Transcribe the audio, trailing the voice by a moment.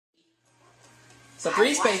So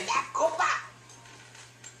three space.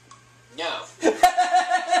 No.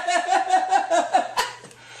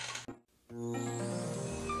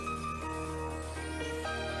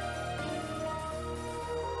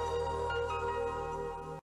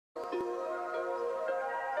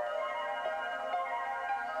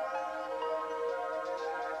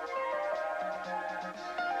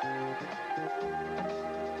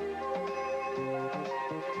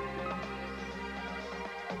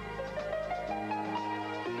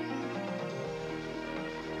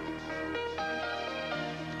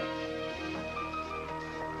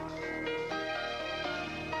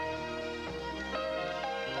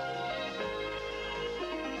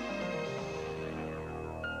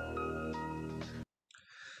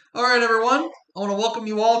 Alright everyone, I want to welcome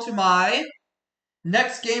you all to my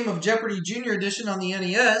next game of Jeopardy Junior Edition on the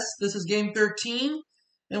NES. This is game 13,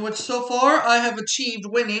 in which so far I have achieved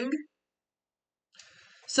winning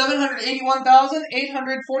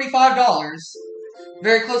 $781,845.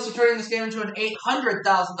 Very close to turning this game into an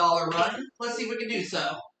 $800,000 run. Let's see if we can do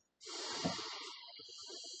so.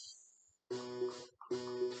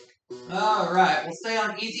 Alright, we'll stay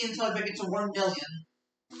on easy until I make it to 1 million.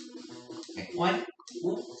 Okay, 1, 2,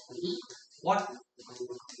 3, 4,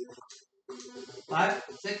 5,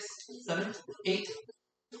 6, 7, 8,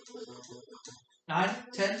 9,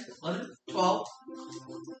 10, 11, 12,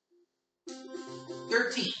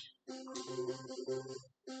 13.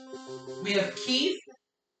 We have Keith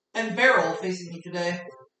and Beryl facing me today.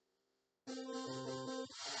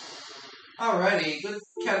 Alrighty, good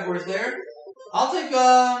categories there. I'll take,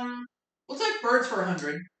 we'll take birds for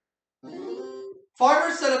 100.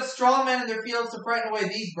 Farmers set up straw men in their fields to frighten away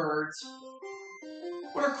these birds.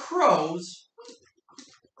 What are crows?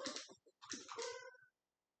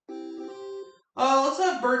 Let's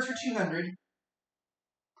have birds for 200.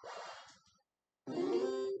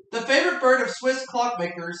 The favorite bird of Swiss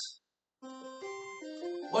clockmakers.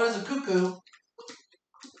 What is a cuckoo?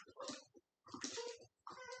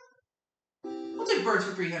 I'll take birds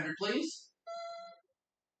for 300, please.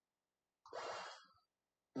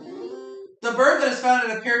 The bird that is found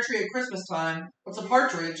in a pear tree at Christmas time. What's a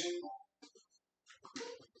partridge?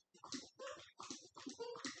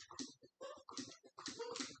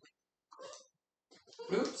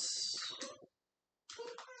 Oops.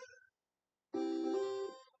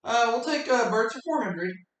 We'll take birds for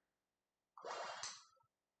 400.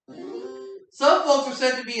 Some folks are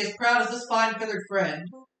said to be as proud as this fine feathered friend.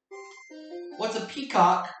 What's a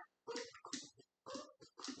peacock?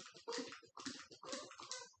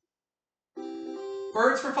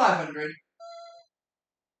 Birds for 500.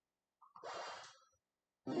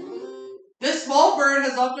 This small bird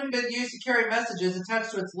has often been used to carry messages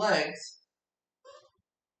attached to its legs.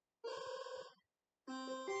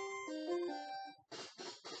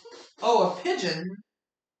 Oh, a pigeon.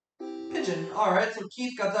 Pigeon. Alright, so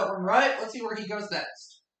Keith got that one right. Let's see where he goes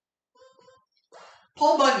next.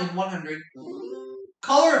 Paul Bunyan, 100.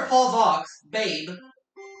 Color of Paul's ox, Babe.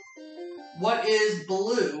 What is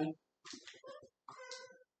blue?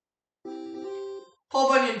 Paul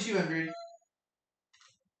Bunyan, 200.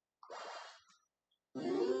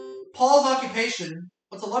 Paul's occupation.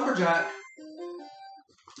 What's a lumberjack?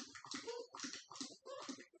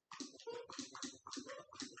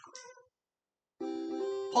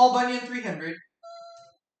 Paul Bunyan, 300.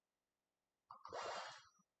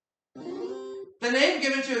 The name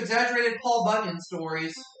given to exaggerated Paul Bunyan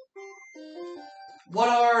stories. What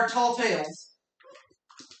are tall tales?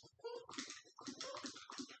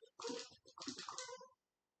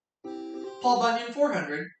 Paul Bunyan,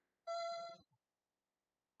 400.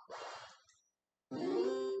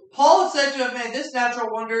 Paul is said to have made this natural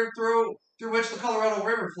wonder through which the Colorado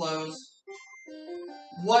River flows.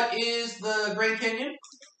 What is the Grand Canyon?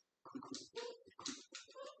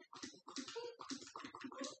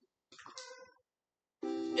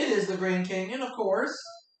 It is the Grand Canyon, of course.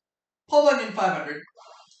 Paul Bunyan, 500.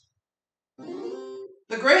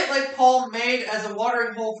 The Great Lake Paul made as a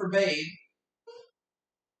watering hole for Babe.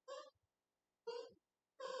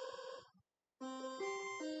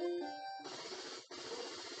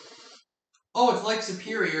 Oh, it's Lake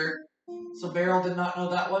Superior. So Beryl did not know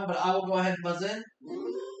that one, but I will go ahead and buzz in.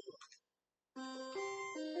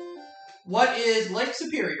 What is Lake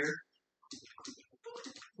Superior?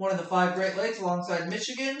 One of the 5 Great Lakes alongside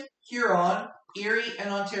Michigan, Huron, Erie, and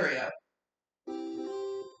Ontario.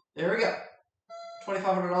 There we go.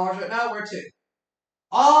 $2,500 right now. Where to?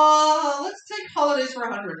 Let's take holidays for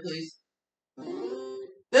 100, please.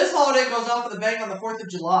 This holiday goes off with a bang on the 4th of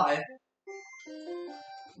July.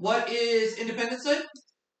 What is Independence Day?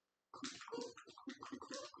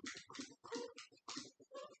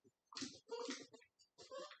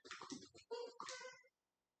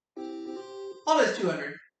 Holiday's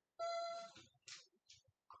 200.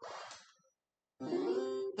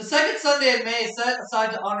 The second Sunday in May is set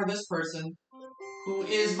aside to honor this person, who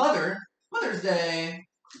is Mother's Day.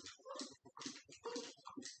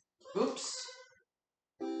 Oops.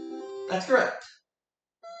 That's correct.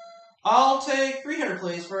 I'll take 300,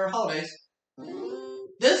 please, for holidays.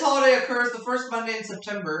 This holiday occurs the first Monday in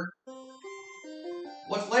September.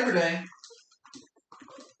 What's Labor Day?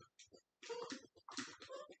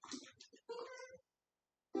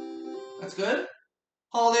 That's good.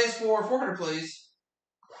 Holidays for 400, please.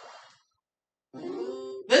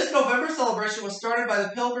 This November celebration was started by the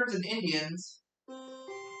Pilgrims and Indians.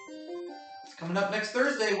 It's coming up next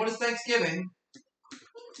Thursday. What is Thanksgiving?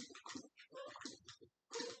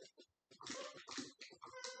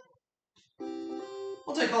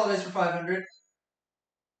 We'll take holidays for 500.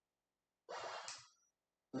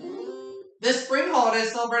 This spring holiday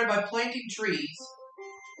is celebrated by planting trees.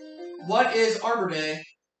 What is Arbor Day?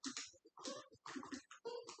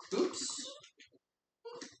 Oops.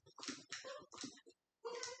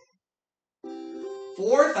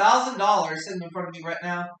 $4,000 sitting in front of me right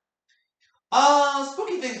now.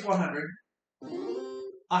 Spooky Things 100.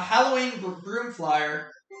 A Halloween broom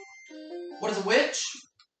flyer. What is a witch?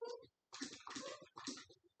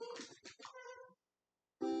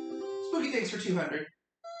 Spooky Things for 200.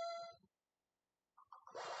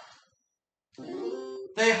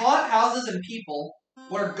 They haunt houses and people.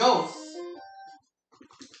 What are ghosts?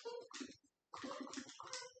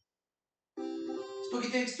 Spooky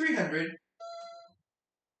Things 300.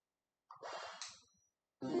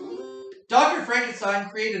 Dr. Frankenstein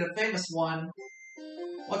created a famous one.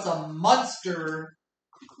 What's a monster?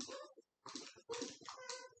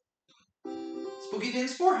 Spooky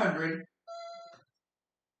Things 400.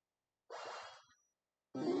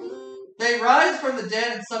 They rise from the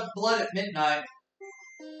dead and suck blood at midnight.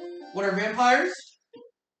 What are vampires?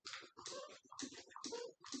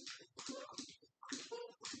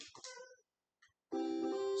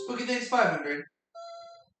 Spooky Things 500.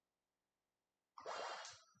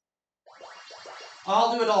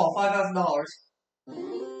 I'll do it all. $5,000.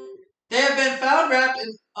 They have been found wrapped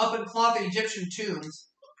up in cloth in Egyptian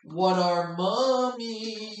tombs. What are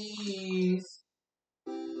mummies?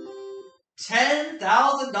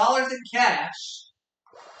 $10,000 in cash.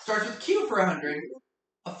 Starts with Q for 100.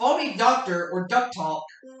 A phony doctor or duck talk.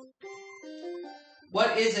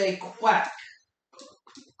 What is a quack?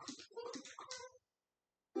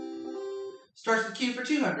 Starts with Q for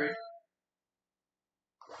 200.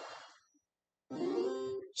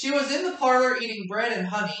 She was in the parlor eating bread and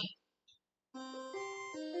honey.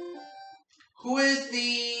 Who is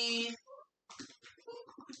the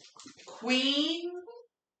queen?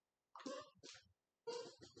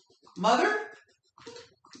 Mother?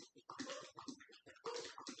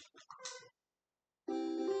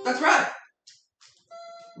 That's right.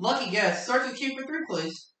 Lucky guess. Starts with Q for 3,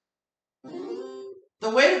 please. The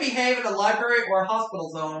way to behave in a library or a hospital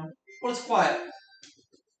zone. What is quiet?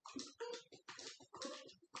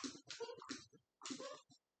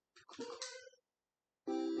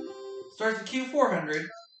 Starts with Q 400.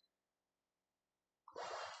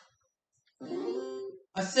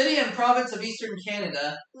 A city and province of eastern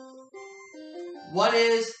Canada. What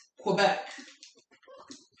is Quebec?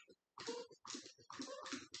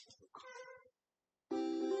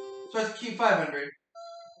 Starts with Q 500.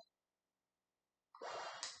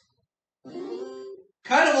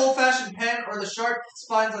 Kind of old-fashioned pen or the sharp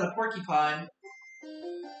spines on a porcupine.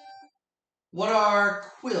 What are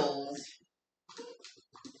quills?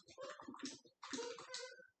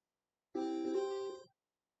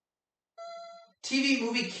 TV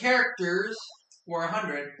movie characters for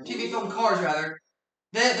 100. TV film cars, rather.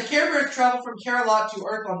 The Care Bears travel from Care-a-Lot to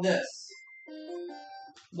Earth on this.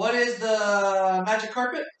 What is the magic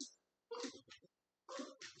carpet?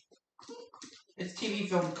 It's TV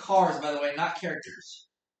film cars, by the way, not characters.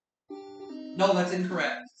 No, that's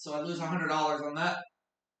incorrect. So I lose $100 on that.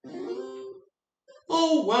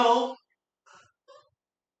 Oh, well.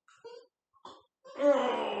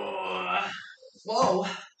 Whoa.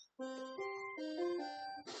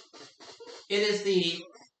 It is the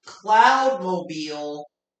Cloudmobile.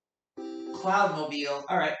 Cloudmobile.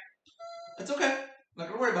 Alright. It's okay. Not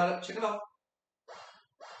gonna worry about it. Check it out.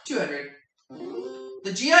 200.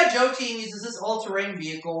 The G.I. Joe team uses this all-terrain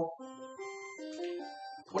vehicle.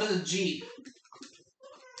 What is a Jeep?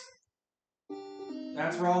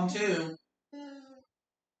 That's wrong, too.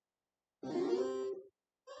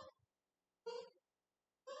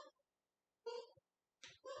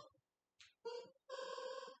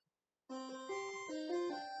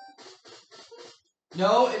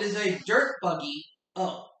 No, it is a dirt buggy.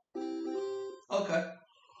 Oh. Okay.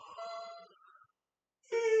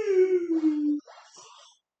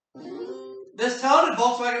 This talented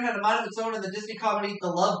Volkswagen had a mind of its own in the Disney comedy The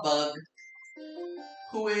Love Bug.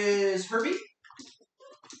 Who is Herbie?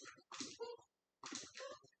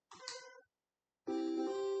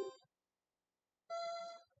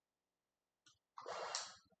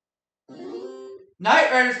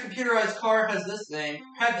 Knight Rider's computerized car has this name.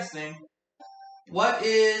 Had this name. What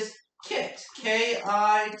is KITT?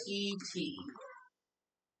 K-I-T-T.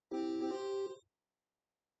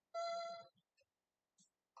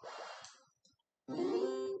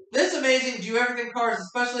 This amazing Do Everything car is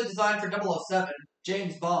especially designed for 007,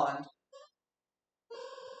 James Bond.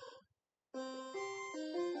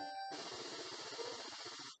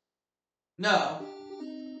 No.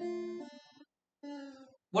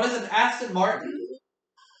 What is an Aston Martin?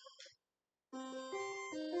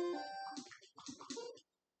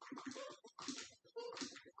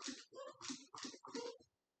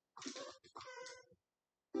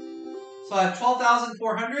 So I have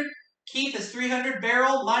 12,400. Keith is 300.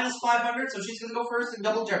 Beryl minus 500, so she's going to go first in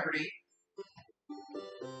Double Jeopardy.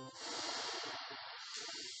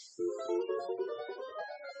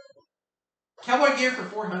 Cowboy gear for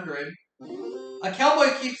 400. A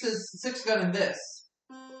cowboy keeps his 6-gun in this.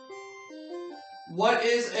 What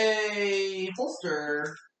is a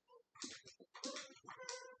holster?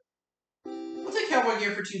 I'll take cowboy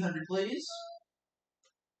gear for 200, please.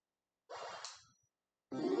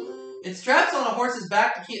 It straps on a horse's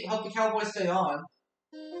back to help the cowboy stay on.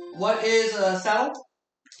 What is a saddle?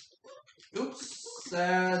 Oops,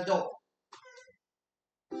 saddle.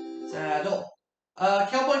 Saddle.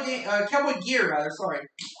 Cowboy gear, rather, sorry.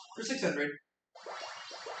 For 600.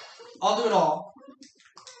 I'll do it all.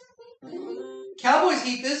 Cowboys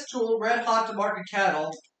heat this tool red hot to market cattle.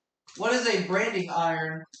 What is a branding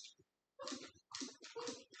iron?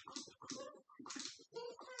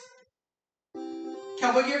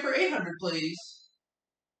 Cowboy gear for 800, please.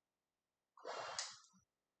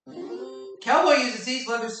 Cowboy uses these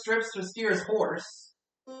leather strips to steer his horse.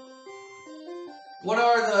 What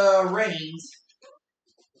are the reins?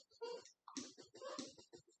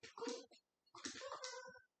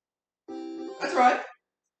 That's right.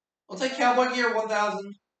 I'll take cowboy gear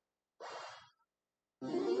 1,000.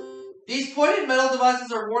 These pointed metal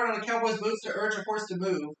devices are worn on a cowboy's boots to urge a horse to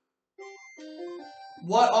move.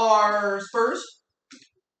 What are spurs?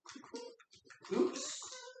 Oops.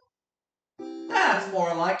 That's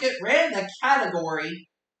more like it. Ran the category.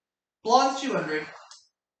 Blonde's 200.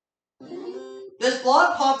 This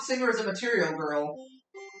blonde pop singer is a Material Girl.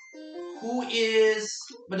 Who is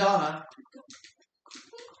Madonna?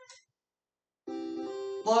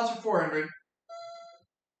 Blonde's for 400.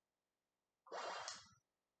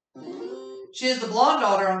 She is the blonde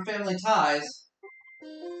daughter on Family Ties.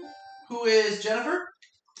 Who is Jennifer?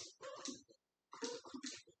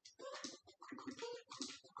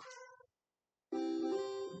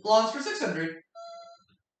 Blonde's for 600.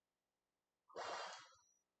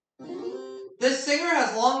 This singer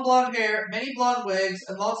has long blonde hair, many blonde wigs,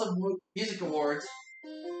 and lots of music awards.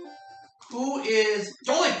 Who is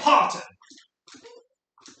Dolly Parton?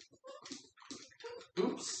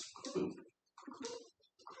 Oops. Oop.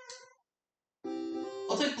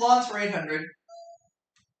 I'll take blondes for 800.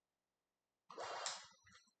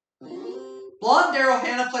 Blonde Daryl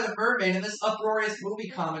Hannah played a mermaid in this uproarious movie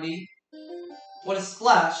comedy. What is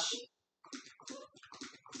Splash?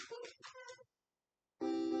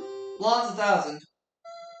 Blonde's 1,000.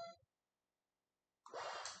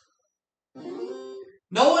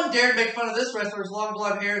 No one dared make fun of this wrestler's long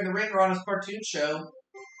blonde hair in the ring or on his cartoon show.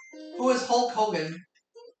 Who is Hulk Hogan?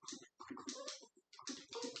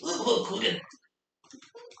 Hulk Hogan.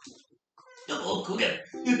 Hulk Hogan.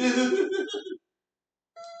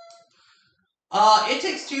 It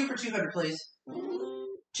takes 2 for 200, please.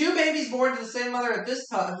 2 babies born to the same mother at the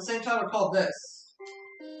same time are called this.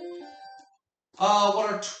 What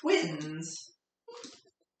are twins?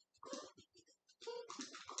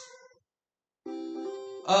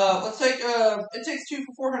 Let's take, it takes 2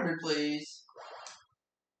 for 400, please.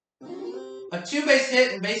 A 2-base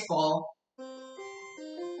hit in baseball.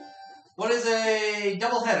 What is a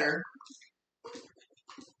doubleheader?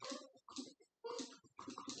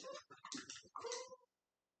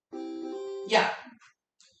 Yeah.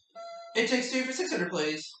 It takes 2 for 600,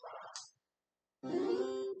 please.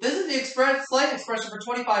 This is the slang expression for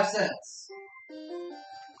 25 cents.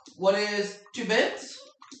 What is 2 bits?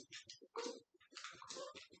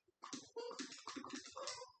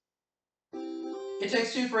 It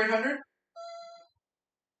takes 2 for 800.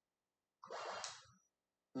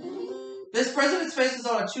 This president's face is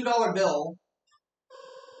on a $2 bill.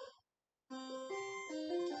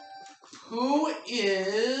 Who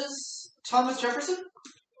is Thomas Jefferson?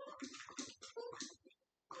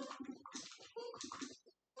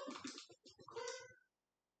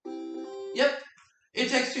 Yep. It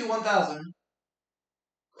Takes Two 1000.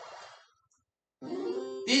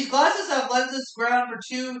 These glasses have lenses ground for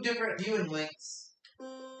two different viewing lengths.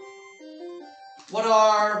 What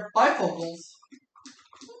are bifocals?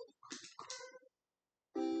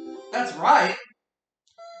 That's right.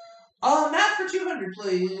 Math for 200,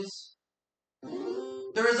 please.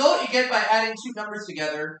 The result you get by adding two numbers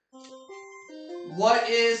together. What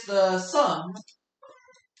is the sum?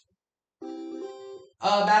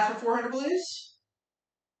 Math for 400, please.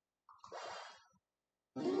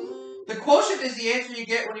 The quotient is the answer you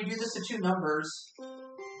get when you do this to two numbers.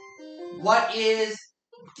 What is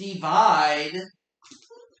divide?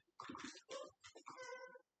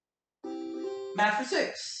 Math for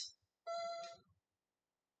 6.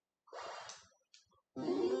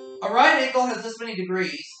 A right angle has this many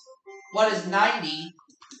degrees. What is 90?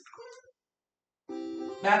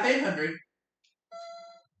 Math 800.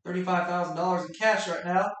 $35,000 in cash right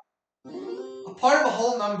now. A part of a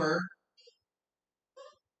whole number.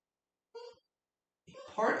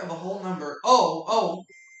 A part of a whole number. Oh.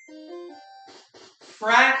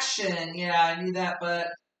 Fraction. Yeah, I knew that, but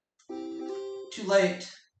too late.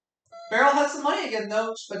 Beryl has some money again,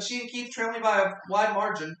 though, but she and Keith trail me by a wide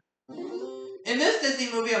margin. In this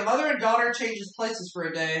Disney movie, a mother and daughter changes places for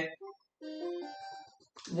a day.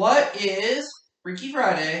 What is Freaky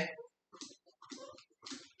Friday?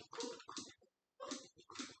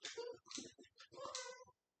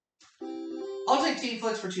 I'll take Teen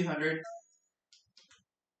Flicks for 200.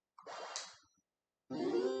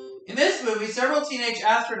 In this movie, several teenage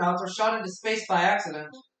astronauts are shot into space by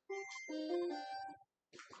accident.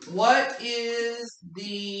 What is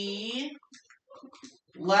the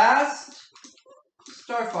last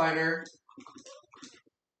Starfighter?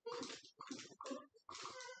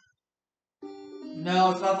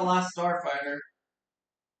 No, it's not the last Starfighter.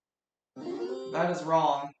 That is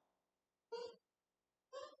wrong.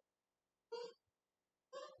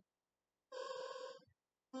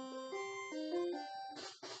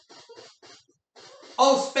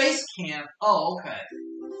 Oh, Space Camp. Oh, okay.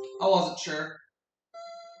 I wasn't sure.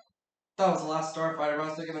 That was the last Starfighter, but I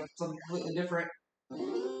was thinking of something completely different.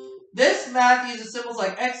 This math uses symbols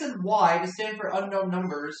like X and Y to stand for unknown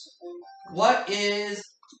numbers. What is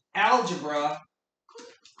algebra?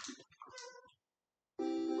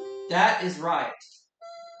 That is right.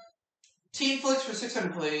 Teen Flicks for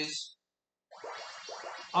 600, please.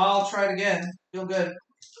 I'll try it again. Feel good.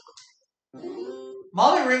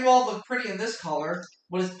 Molly Ringwald looked pretty in this color.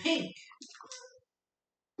 What is pink?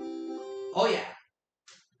 Oh, yeah.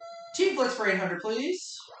 Teen Flicks for 800,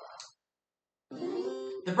 please.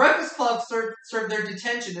 The Breakfast Club served their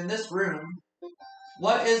detention in this room.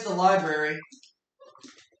 What is the library?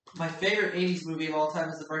 My favorite 80s movie of all time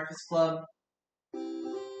is The Breakfast Club.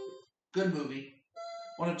 Good movie.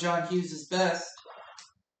 One of John Hughes' best.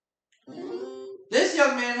 This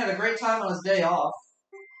young man had a great time on his day off.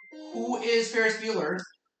 Who is Ferris Bueller?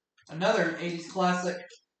 Another 80s classic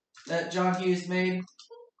that John Hughes made.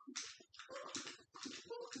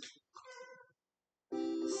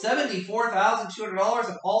 $74,200,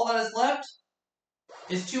 and all that is left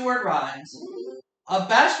is two-word rhymes. A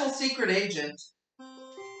bashful secret agent.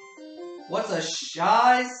 What's a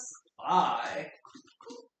shy spy?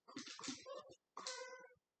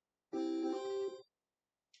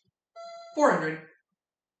 $400.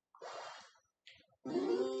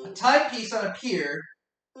 A timepiece on a pier.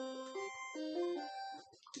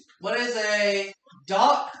 What is a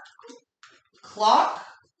dock clock?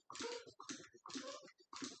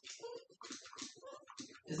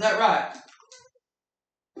 Is that right?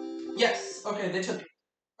 Yes. Okay, they took it.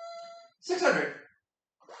 600.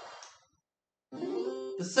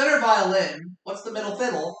 The center violin. What's the middle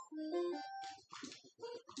fiddle?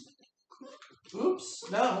 Oops,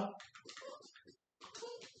 no.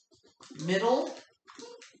 Middle,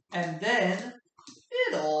 and then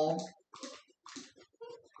fiddle.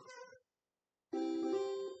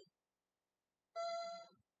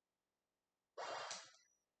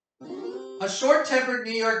 A short-tempered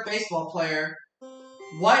New York baseball player.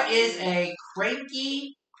 What is a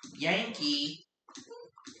cranky Yankee?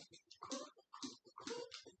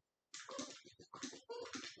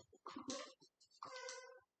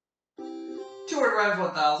 Two-word rhymes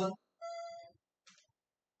 1000.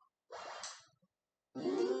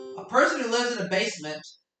 A person who lives in a basement.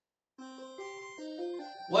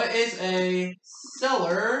 What is a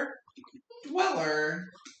cellar dweller?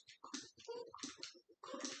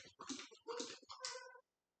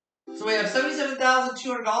 So we have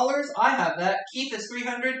 $77,200. I have that. Keith is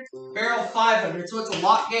 300. Barrel 500. So it's a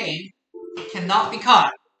lock game. Cannot be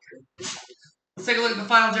caught. Let's take a look at the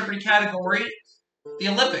final Jeopardy category. The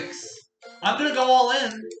Olympics. I'm going to go all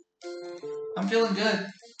in. I'm feeling good.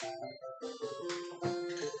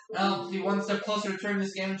 I'll be one step closer to turning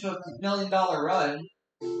this game into a $1 million run.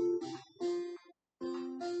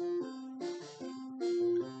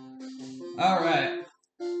 Alright.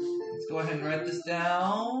 Let's go ahead and write this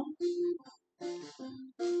down.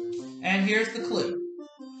 And here's the clue.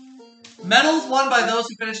 Medals won by those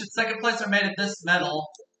who finish in second place are made of this metal.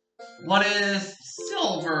 What is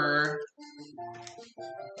silver?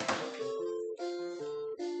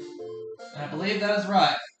 I believe that is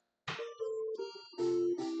right.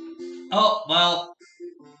 Oh, well.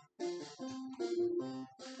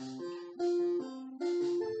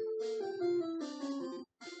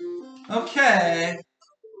 Okay.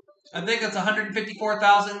 I think it's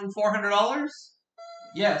 $154,400.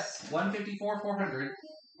 Yes, $154,400.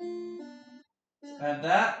 Add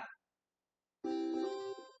that.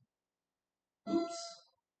 Oops.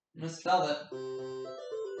 Misspelled it.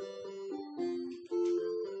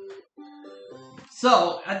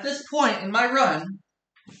 So, at this point in my run,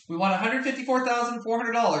 we won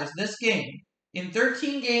 $154,400 this game. In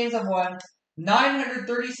 13 games, I've won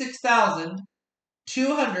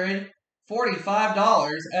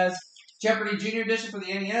 $936,245 as Jeopardy Junior Edition for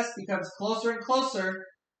the NES becomes closer and closer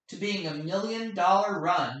to being a $1 million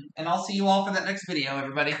run. And I'll see you all for that next video,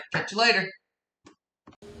 everybody. Catch you later.